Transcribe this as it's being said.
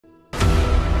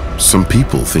Some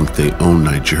people think they own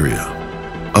Nigeria.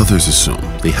 Others assume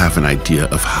they have an idea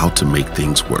of how to make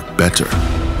things work better.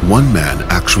 One man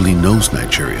actually knows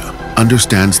Nigeria,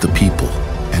 understands the people,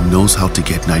 and knows how to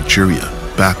get Nigeria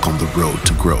back on the road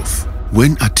to growth.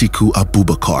 When Atiku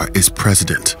Abubakar is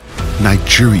president,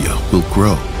 Nigeria will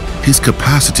grow. His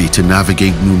capacity to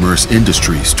navigate numerous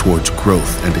industries towards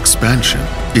growth and expansion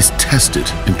is tested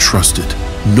and trusted.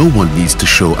 No one needs to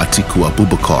show Atiku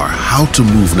Abubakar how to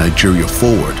move Nigeria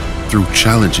forward through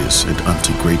challenges and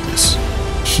unto greatness.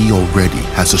 He already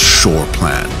has a sure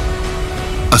plan.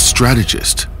 A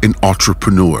strategist, an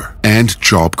entrepreneur, and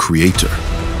job creator,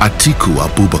 Atiku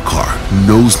Abubakar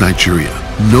knows Nigeria,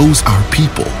 knows our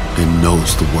people, and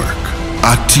knows the work.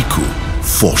 Atiku,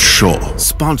 for sure.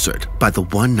 Sponsored by the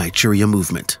One Nigeria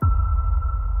Movement.